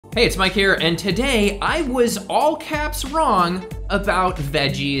Hey, it's Mike here, and today I was all caps wrong about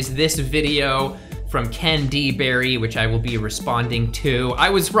veggies. This video from KenDBerry, which I will be responding to. I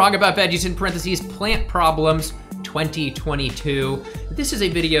was wrong about veggies, in parentheses, plant problems 2022. This is a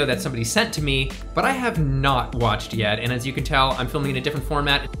video that somebody sent to me, but I have not watched yet. And as you can tell, I'm filming in a different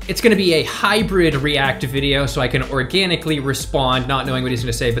format. It's gonna be a hybrid react video, so I can organically respond, not knowing what he's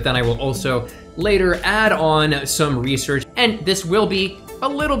gonna say, but then I will also later add on some research. And this will be a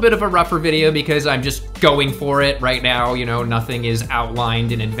little bit of a rougher video because I'm just going for it right now. You know, nothing is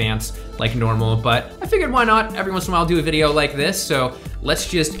outlined in advance like normal, but I figured why not every once in a while do a video like this. So let's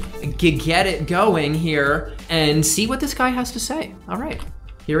just get it going here and see what this guy has to say. All right,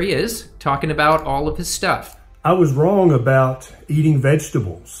 here he is talking about all of his stuff. I was wrong about eating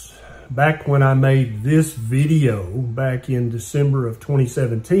vegetables. Back when I made this video back in December of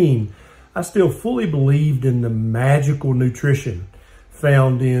 2017, I still fully believed in the magical nutrition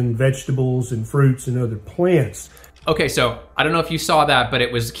found in vegetables and fruits and other plants. Okay, so I don't know if you saw that, but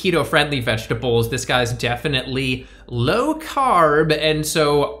it was keto-friendly vegetables. This guy's definitely low carb, and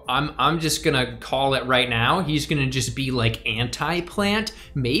so I'm just gonna call it right now. He's gonna just be like anti-plant.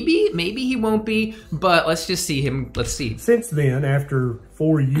 Maybe he won't be, but let's just see him. Let's see. Since then, after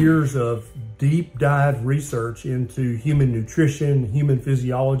 4 years of deep dive research into human nutrition, human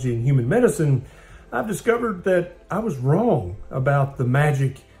physiology, and human medicine, I've discovered that I was wrong about the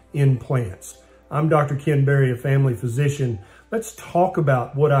magic in plants. I'm Dr. KenDBerry, a family physician. Let's talk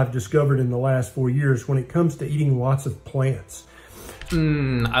about what I've discovered in the last 4 years when it comes to eating lots of plants.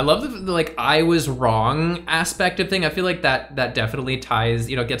 I love the like I was wrong aspect of thing. I feel like that definitely ties,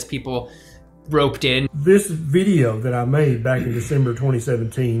 you know, gets people roped in. This video that I made back in December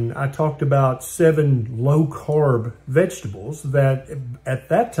 2017, I talked about 7 low-carb vegetables that at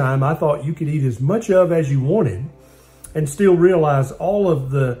that time I thought you could eat as much of as you wanted and still realize all of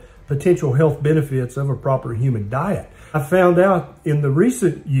the potential health benefits of a proper human diet. I found out in the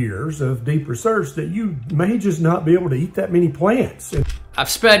recent years of deep research that you may just not be able to eat that many plants. I've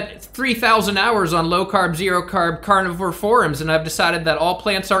spent 3,000 hours on low-carb, zero-carb carnivore forums, and I've decided that all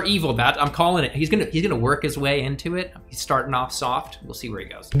plants are evil. That I'm calling it. He's gonna work his way into it. He's starting off soft. We'll see where he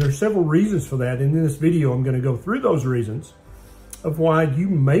goes. And there's several reasons for that. And in this video, I'm gonna go through those reasons of why you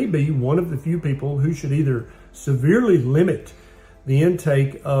may be one of the few people who should either severely limit the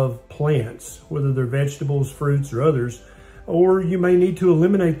intake of plants, whether they're vegetables, fruits, or others, or you may need to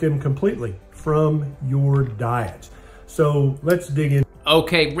eliminate them completely from your diet. So let's dig in.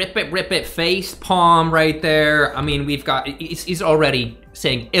 Okay, rip it, face palm right there. I mean, we've got, he's already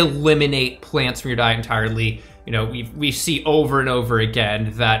saying eliminate plants from your diet entirely. You know, we see over and over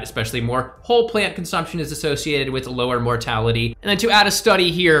again that especially more whole plant consumption is associated with lower mortality. And then to add a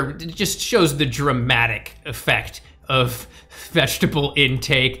study here, it just shows the dramatic effect of vegetable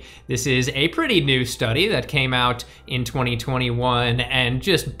intake. This is a pretty new study that came out in 2021, and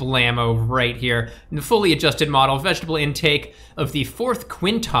just blammo right here. In the fully adjusted model, vegetable intake of the 4th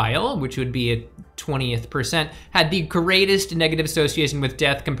quintile, which would be a 20th percent, had the greatest negative association with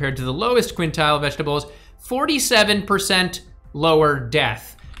death compared to the lowest quintile vegetables, 47% lower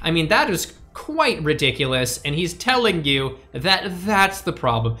death. I mean, that is quite ridiculous, and he's telling you that that's the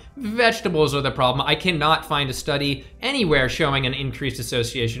problem. Vegetables are the problem. I cannot find a study anywhere showing an increased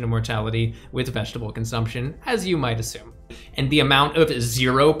association of mortality with vegetable consumption, as you might assume. And the amount of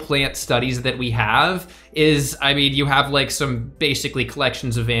zero plant studies that we have is, I mean, you have like some basically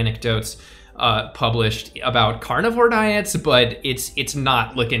collections of anecdotes published about carnivore diets, but it's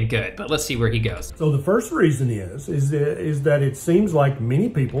not looking good. But let's see where he goes. So the first reason is that it seems like many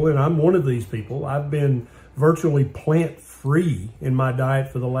people, and I'm one of these people, I've been virtually plant-free in my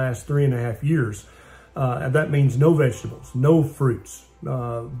diet for the last 3.5 years. And that means no vegetables, no fruits,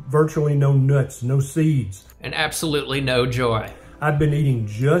 virtually no nuts, no seeds. And absolutely no joy. I've been eating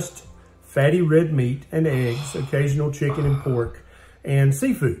just fatty red meat and eggs, occasional chicken and pork, and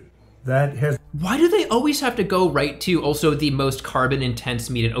seafood. That has... Why do they always have to go right to also the most carbon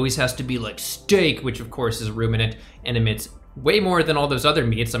intense meat? It always has to be like steak, which of course is ruminant and emits way more than all those other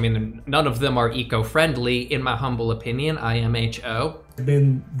meats. I mean, none of them are eco-friendly, in my humble opinion, IMHO.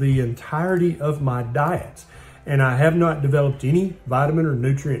 Been the entirety of my diet, and I have not developed any vitamin or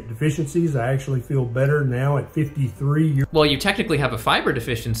nutrient deficiencies. I actually feel better now at 53 years. Well, you technically have a fiber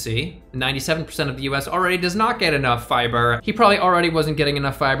deficiency. 97% of the US already does not get enough fiber. He probably already wasn't getting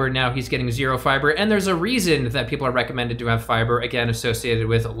enough fiber, now he's getting zero fiber, and there's a reason that people are recommended to have fiber, again, associated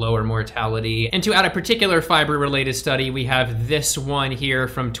with lower mortality. And to add a particular fiber-related study, we have this one here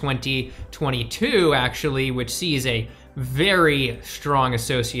from 2022, actually, which sees a very strong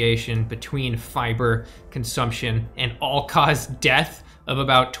association between fiber consumption and all-cause death of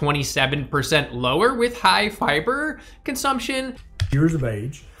about 27% lower with high fiber consumption. Years of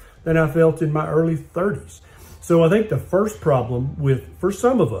age than I felt in my early 30s. So I think the first problem for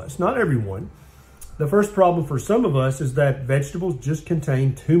some of us, not everyone, the first problem for some of us is that vegetables just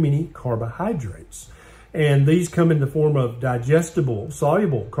contain too many carbohydrates. And these come in the form of digestible,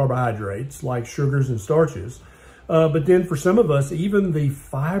 soluble carbohydrates like sugars and starches. But then for some of us, even the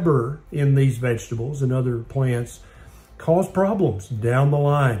fiber in these vegetables and other plants cause problems down the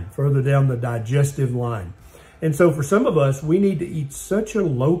line, further down the digestive line. And so for some of us, we need to eat such a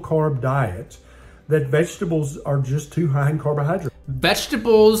low-carb diet that vegetables are just too high in carbohydrates.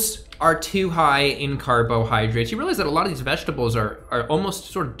 Vegetables are too high in carbohydrates. You realize that a lot of these vegetables are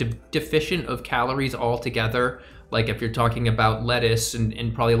almost sort of deficient of calories altogether. Like if you're talking about lettuce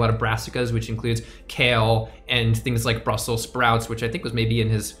and probably a lot of brassicas, which includes kale and things like Brussels sprouts, which I think was maybe in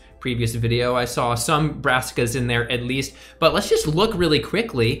his previous video. I saw some brassicas in there at least. But let's just look really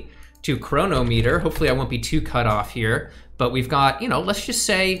quickly to Chronometer. Hopefully I won't be too cut off here. But we've got, let's just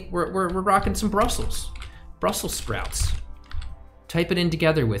say we're rocking some Brussels sprouts. Type it in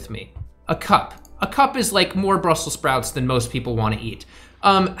together with me. A cup. A cup is like more Brussels sprouts than most people want to eat.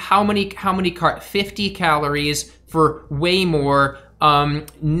 How many 50 calories for way more.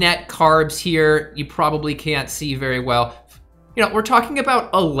 Net carbs here, you probably can't see very well. We're talking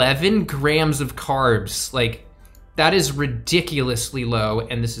about 11 grams of carbs. Like, that is ridiculously low,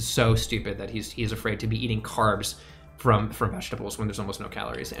 and this is so stupid that he's afraid to be eating carbs from vegetables when there's almost no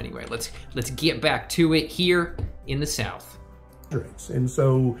calories. Anyway, let's get back to it here in the South. And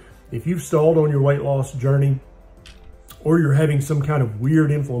so if you've stalled on your weight loss journey, or you're having some kind of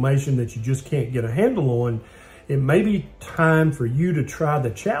weird inflammation that you just can't get a handle on, it may be time for you to try the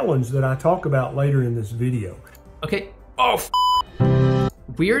challenge that I talk about later in this video. Okay. Oh,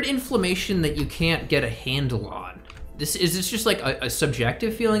 weird inflammation that you can't get a handle on. Is this just like a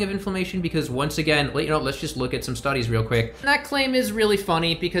subjective feeling of inflammation? Because once again, let's just look at some studies real quick. And that claim is really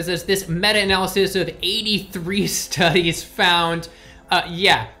funny because as this meta-analysis of 83 studies found,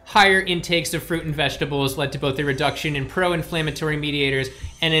 higher intakes of fruit and vegetables led to both a reduction in pro-inflammatory mediators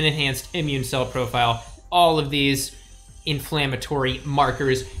and an enhanced immune cell profile. All of these inflammatory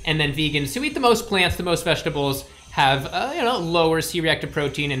markers. And then vegans who eat the most plants, the most vegetables, have lower C-reactive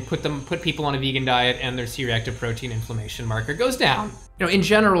protein and put people on a vegan diet, and their C-reactive protein inflammation marker goes down. In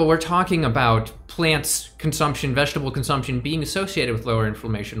general, we're talking about plants consumption, vegetable consumption being associated with lower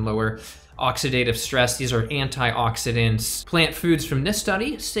inflammation, lower oxidative stress. These are antioxidants. Plant foods from this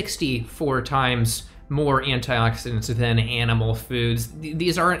study, 64 times more antioxidants than animal foods.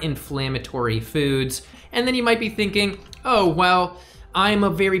 These aren't inflammatory foods. And then you might be thinking, oh, well, I'm a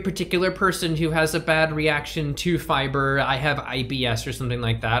very particular person who has a bad reaction to fiber. I have IBS or something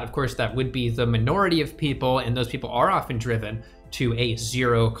like that. Of course, that would be the minority of people, and those people are often driven to a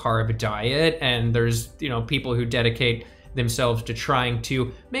zero carb diet. And there's, people who dedicate themselves to trying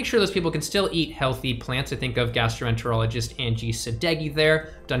to make sure those people can still eat healthy plants. I think of gastroenterologist Angie Sadeghi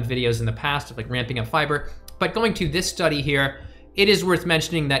there. I've done videos in the past of like ramping up fiber. But going to this study here, it is worth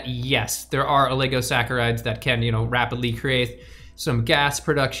mentioning that yes, there are oligosaccharides that can, rapidly create some gas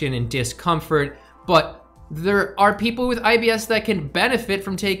production and discomfort, but there are people with IBS that can benefit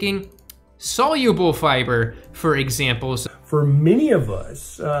from taking soluble fiber, for example. For many of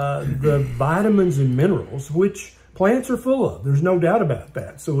us, the vitamins and minerals, which plants are full of, there's no doubt about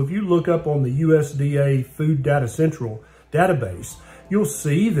that. So if you look up on the USDA Food Data Central database, you'll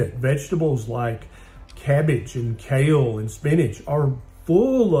see that vegetables like cabbage and kale and spinach are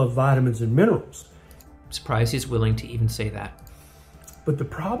full of vitamins and minerals. I'm surprised he's willing to even say that. But the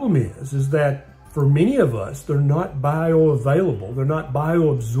problem is that for many of us, they're not bioavailable. They're not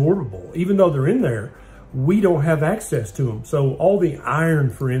bioabsorbable. Even though they're in there, we don't have access to them. So all the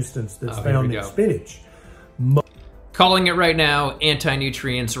iron, for instance, that's found in spinach. Calling it right now,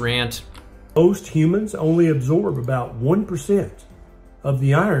 anti-nutrients rant. Most humans only absorb about 1% of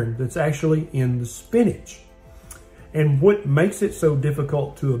the iron that's actually in the spinach. And what makes it so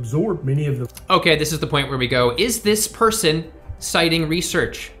difficult to absorb many of the... Okay, this is the point where we go, is this person citing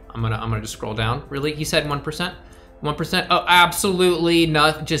research? I'm gonna just scroll down. Really? He said 1%? 1%? Oh, absolutely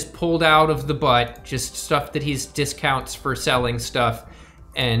not. Just pulled out of the butt. Just stuff that he's discounts for selling stuff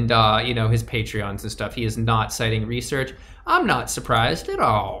and, his Patreons and stuff. He is not citing research. I'm not surprised at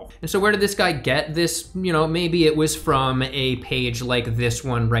all. And so where did this guy get this? Maybe it was from a page like this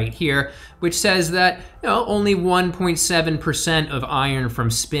one right here, which says that, only 1.7% of iron from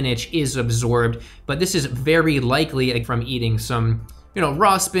spinach is absorbed, but this is very likely from eating some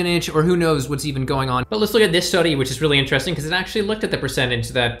raw spinach, or who knows what's even going on. But let's look at this study, which is really interesting because it actually looked at the percentage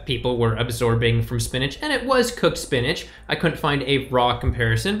that people were absorbing from spinach, and it was cooked spinach. I couldn't find a raw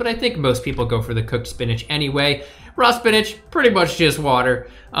comparison, but I think most people go for the cooked spinach anyway. Raw spinach, pretty much just water.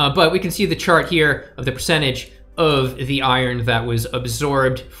 But we can see the chart here of the percentage of the iron that was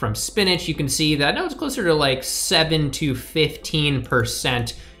absorbed from spinach. You can see that now it's closer to like 7 to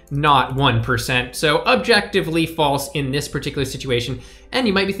 15%. Not 1%. So objectively false in this particular situation. And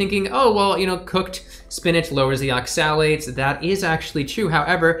you might be thinking, oh, well, cooked spinach lowers the oxalates. That is actually true.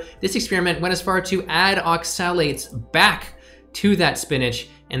 However, this experiment went as far to add oxalates back to that spinach,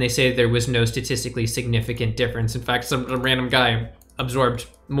 and they say there was no statistically significant difference. In fact, some random guy absorbed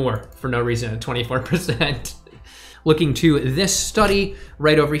more for no reason at 24%. Looking to this study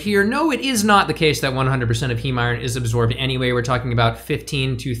right over here, no, it is not the case that 100% of heme iron is absorbed anyway. We're talking about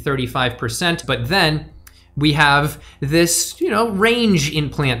 15 to 35%, but then we have this, range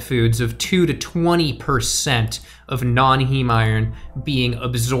in plant foods of 2 to 20% of non-heme iron being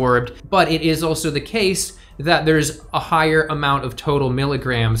absorbed. But it is also the case that there's a higher amount of total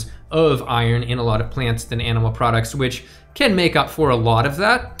milligrams of iron in a lot of plants than animal products, which can make up for a lot of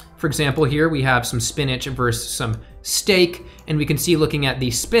that. For example, here we have some spinach versus some steak, and we can see, looking at the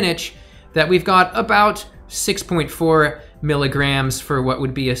spinach, that we've got about 6.4 milligrams for what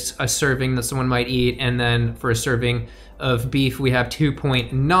would be a serving that someone might eat, and then for a serving of beef we have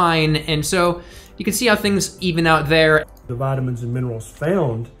 2.9, and so you can see how things even out there. The vitamins and minerals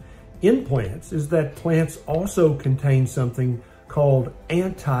found in plants is that plants also contain something called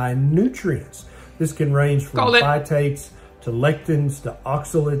anti-nutrients. This can range from phytates to lectins, to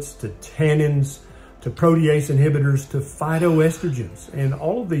oxalates, to tannins, to protease inhibitors, to phytoestrogens. And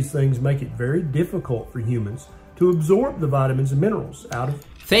all of these things make it very difficult for humans to absorb the vitamins and minerals out of.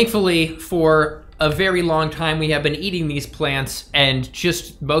 Thankfully, for a very long time, we have been eating these plants, and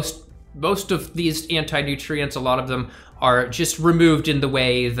just most of these anti-nutrients, a lot of them are just removed in the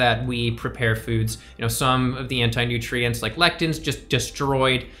way that we prepare foods. Some of the anti-nutrients like lectins just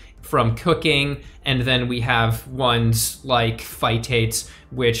destroyed from cooking, and then we have ones like phytates,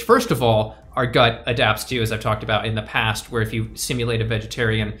 which first of all, our gut adapts to, as I've talked about in the past, where if you simulate a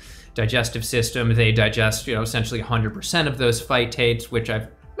vegetarian digestive system, they digest, essentially 100% of those phytates, which I've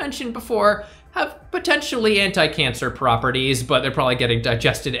mentioned before, have potentially anti-cancer properties, but they're probably getting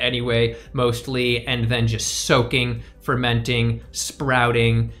digested anyway, mostly, and then just soaking, fermenting,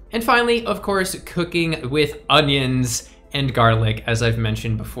 sprouting. And finally, of course, cooking with onions and garlic, as I've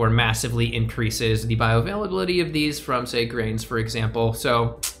mentioned before, massively increases the bioavailability of these from, say, grains, for example.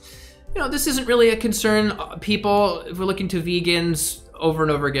 So, this isn't really a concern. People, if we're looking to vegans, over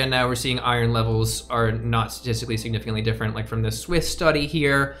and over again now, we're seeing iron levels are not statistically significantly different, like from the Swiss study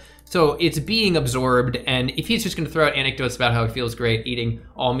here. So it's being absorbed, and if he's just gonna throw out anecdotes about how it feels great eating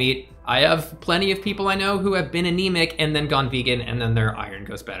all meat, I have plenty of people I know who have been anemic and then gone vegan, and then their iron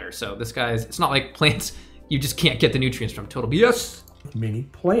goes better. So this guy's, it's not like plants you just can't get the nutrients from. Total BS. Many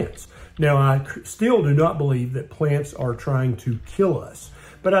plants. Now, I still do not believe that plants are trying to kill us,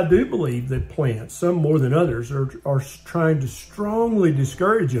 but I do believe that plants, some more than others, are trying to strongly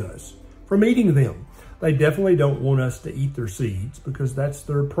discourage us from eating them. They definitely don't want us to eat their seeds because that's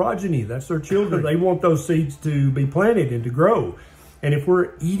their progeny, that's their children. They want those seeds to be planted and to grow. And if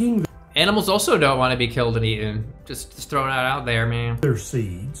we're eating animals also don't want to be killed and eaten. Just throwing it out there, man. Their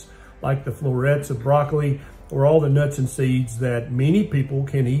seeds, like the florets of broccoli or all the nuts and seeds that many people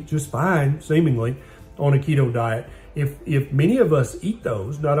can eat just fine, seemingly, on a keto diet. If many of us eat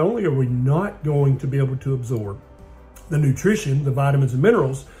those, not only are we not going to be able to absorb the nutrition, the vitamins and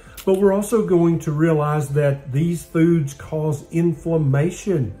minerals, but we're also going to realize that these foods cause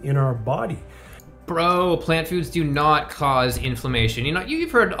inflammation in our body. Bro, plant foods do not cause inflammation.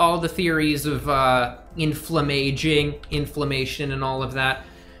 You've heard all the theories of inflammation and all of that.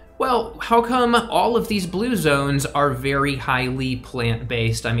 Well, how come all of these blue zones are very highly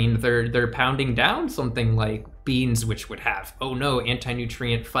plant-based? I mean, they're pounding down something like beans, which would have, oh no,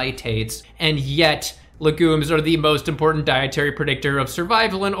 anti-nutrient phytates, and yet legumes are the most important dietary predictor of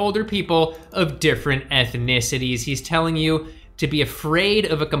survival in older people of different ethnicities. He's telling you to be afraid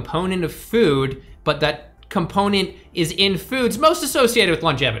of a component of food, but that component is in foods most associated with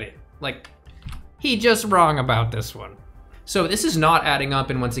longevity. Like, he just wrong about this one. So this is not adding up,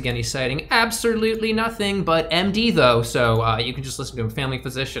 and once again, he's citing absolutely nothing but MD though, so you can just listen to a family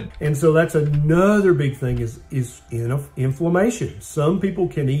physician. And so that's another big thing is inflammation. Some people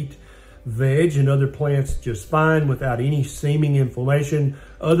can eat veg and other plants just fine without any seeming inflammation.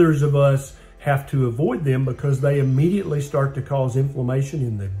 Others of us have to avoid them because they immediately start to cause inflammation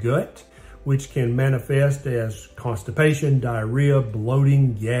in the gut, which can manifest as constipation, diarrhea,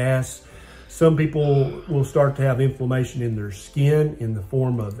 bloating, gas. Some people will start to have inflammation in their skin in the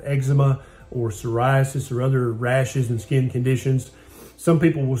form of eczema or psoriasis or other rashes and skin conditions. Some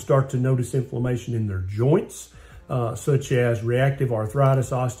people will start to notice inflammation in their joints, such as reactive arthritis,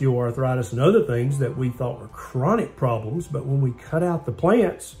 osteoarthritis, and other things that we thought were chronic problems. But when we cut out the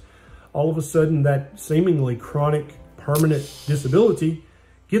plants, all of a sudden that seemingly chronic permanent disability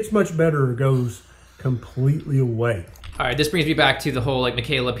gets much better or goes completely away. All right, this brings me back to the whole like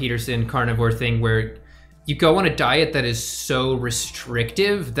Michaela Peterson carnivore thing, where you go on a diet that is so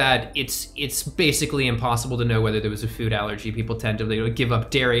restrictive that it's basically impossible to know whether there was a food allergy. People tend to give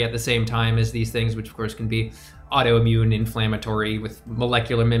up dairy at the same time as these things, which of course can be autoimmune, inflammatory with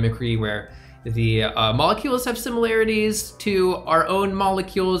molecular mimicry, where the molecules have similarities to our own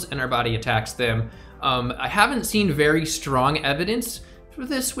molecules and our body attacks them. I haven't seen very strong evidence for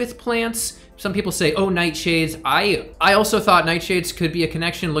this with plants. Some people say, oh, nightshades. I also thought nightshades could be a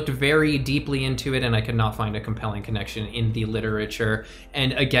connection, looked very deeply into it, and I could not find a compelling connection in the literature.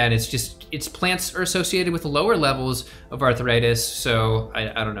 And again, it's plants are associated with lower levels of arthritis, so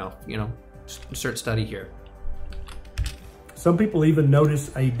I don't know, insert study here. Some people even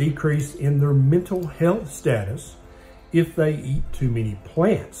notice a decrease in their mental health status if they eat too many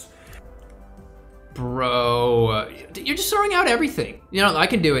plants. Bro, you're just throwing out everything. I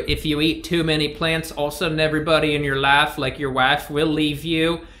can do it. If you eat too many plants, all of a sudden everybody in your life, like your wife, will leave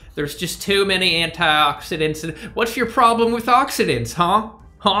you. There's just too many antioxidants. What's your problem with oxidants, huh?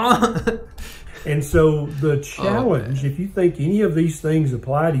 And so the challenge, if you think any of these things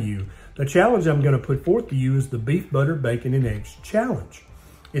apply to you, the challenge I'm going to put forth to you is the Beef, Butter, Bacon, and Eggs Challenge.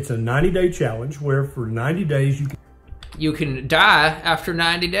 It's a 90-day challenge where for 90 days you can die after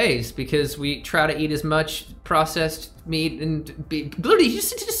 90 days because we try to eat as much processed meat and beef. Did you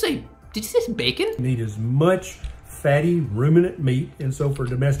just say bacon? You eat as much fatty ruminant meat. And so for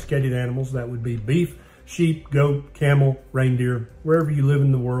domesticated animals, that would be beef, sheep, goat, camel, reindeer, wherever you live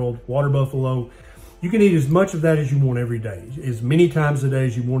in the world, water buffalo. You can eat as much of that as you want every day, as many times a day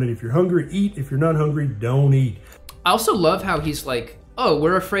as you want it. If you're hungry, eat. If you're not hungry, don't eat. I also love how he's like, oh,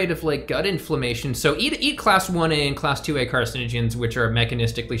 we're afraid of like gut inflammation. So eat class 1A and class 2A carcinogens, which are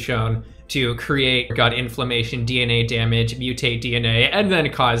mechanistically shown to create gut inflammation, DNA damage, mutate DNA, and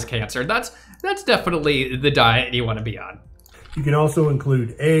then cause cancer. That's definitely the diet you want to be on. You can also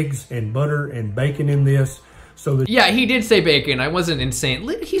include eggs and butter and bacon in this. So that yeah, he did say bacon. I wasn't insane.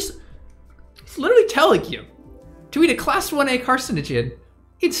 He's literally telling you to eat a class 1A carcinogen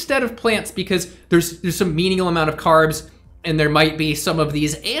instead of plants because there's some meaningful amount of carbs and there might be some of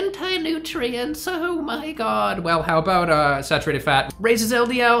these anti-nutrients. Oh my God. Well, how about saturated fat? Raises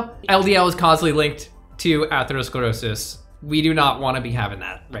LDL. LDL is causally linked to atherosclerosis. We do not want to be having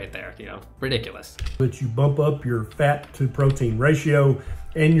that right there, ridiculous. But you bump up your fat to protein ratio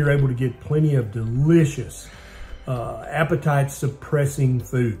and you're able to get plenty of delicious appetite suppressing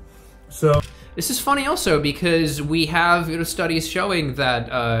food. So this is funny also because we have studies showing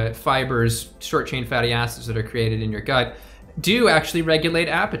that fibers, short chain fatty acids that are created in your gut do actually regulate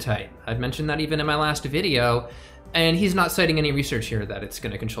appetite. I'd mentioned that even in my last video, and he's not citing any research here that it's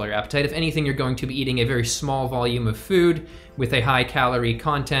going to control your appetite. If anything, you're going to be eating a very small volume of food with a high calorie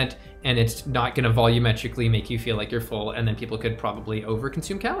content, and it's not going to volumetrically make you feel like you're full, and then people could probably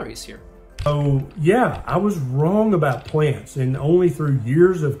overconsume calories here. Oh, yeah, I was wrong about plants, and only through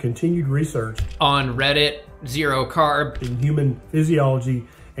years of continued research on Reddit, zero carb, in human physiology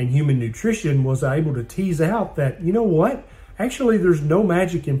and human nutrition was I able to tease out that, you know what? Actually, there's no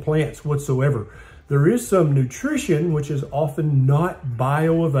magic in plants whatsoever. There is some nutrition, which is often not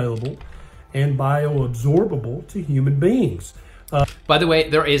bioavailable and bioabsorbable to human beings. By the way,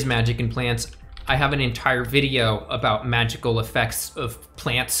 there is magic in plants. I have an entire video about magical effects of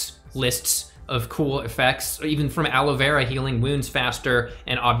plants, lists of cool effects, even from aloe vera healing wounds faster,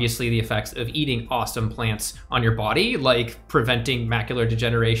 and obviously the effects of eating awesome plants on your body, like preventing macular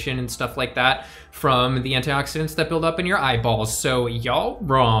degeneration and stuff like that from the antioxidants that build up in your eyeballs. So y'all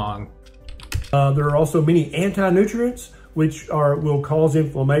wrong. There are also many anti-nutrients which will cause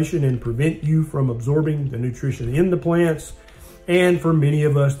inflammation and prevent you from absorbing the nutrition in the plants. And for many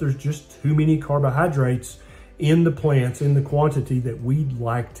of us, there's just too many carbohydrates in the plants in the quantity that we'd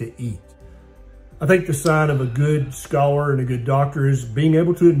like to eat. I think the sign of a good scholar and a good doctor is being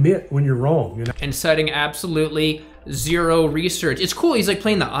able to admit when you're wrong. And citing absolutely zero research. It's cool, he's like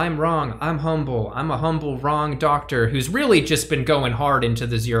playing the I'm wrong, I'm humble, I'm a humble, wrong doctor who's really just been going hard into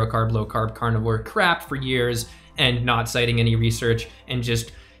the zero carb, low carb carnivore crap for years and not citing any research and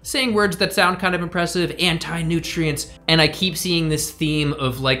just saying words that sound kind of impressive, anti-nutrients. And I keep seeing this theme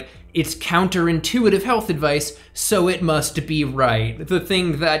of like it's counterintuitive health advice, so it must be right. The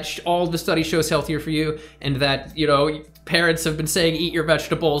thing that all the studies show is healthier for you, and that, you know, parents have been saying eat your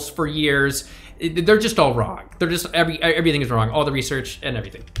vegetables for years. They're just all wrong. They're just, everything is wrong, all the research and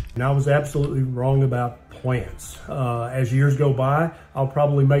everything. And I was absolutely wrong about plants. As years go by, I'll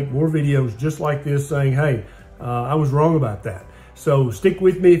probably make more videos just like this saying, hey, I was wrong about that. So stick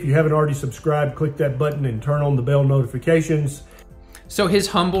with me. If you haven't already subscribed, click that button and turn on the bell notifications. So his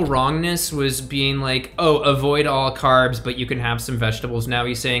humble wrongness was being like, oh, avoid all carbs, but you can have some vegetables. Now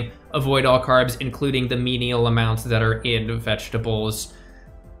he's saying avoid all carbs, including the menial amounts that are in vegetables.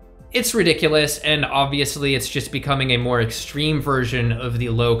 It's ridiculous, and obviously it's just becoming a more extreme version of the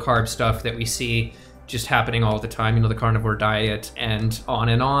low carb stuff that we see just happening all the time, you know, the carnivore diet and on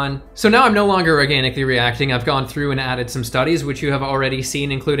and on. So now I'm no longer organically reacting. I've gone through and added some studies, which you have already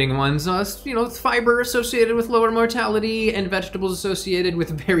seen, including ones, you know, fiber associated with lower mortality and vegetables associated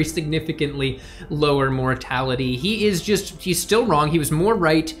with very significantly lower mortality. He's still wrong. He was more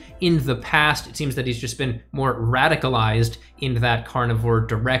right in the past. It seems that he's just been more radicalized in that carnivore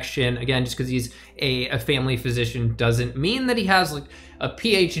direction. Again, just because he's a family physician doesn't mean that he has like a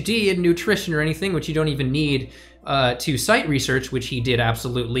PhD in nutrition or anything, which you don't even need to cite research, which he did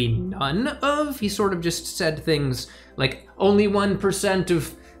absolutely none of. He sort of just said things like only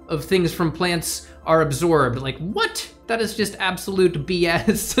 1% of things from plants are absorbed. Like, what? That is just absolute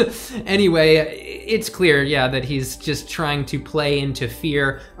BS. Anyway, it's clear, yeah, that he's just trying to play into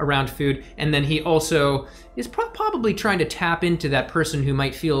fear around food. And then he also is probably trying to tap into that person who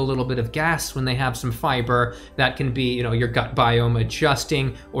might feel a little bit of gas when they have some fiber. That can be, you know, your gut biome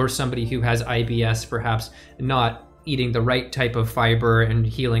adjusting, or somebody who has IBS perhaps not eating the right type of fiber and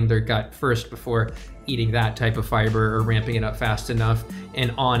healing their gut first before eating that type of fiber or ramping it up fast enough,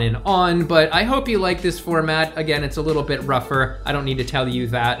 and on and on. But I hope you like this format. Again, it's a little bit rougher. I don't need to tell you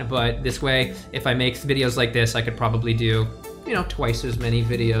that, but this way, if I make videos like this, I could probably do, you know, twice as many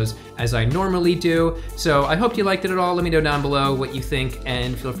videos as I normally do. So I hope you liked it at all. Let me know down below what you think,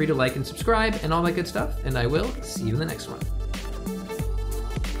 and feel free to like and subscribe and all that good stuff, and I will see you in the next one.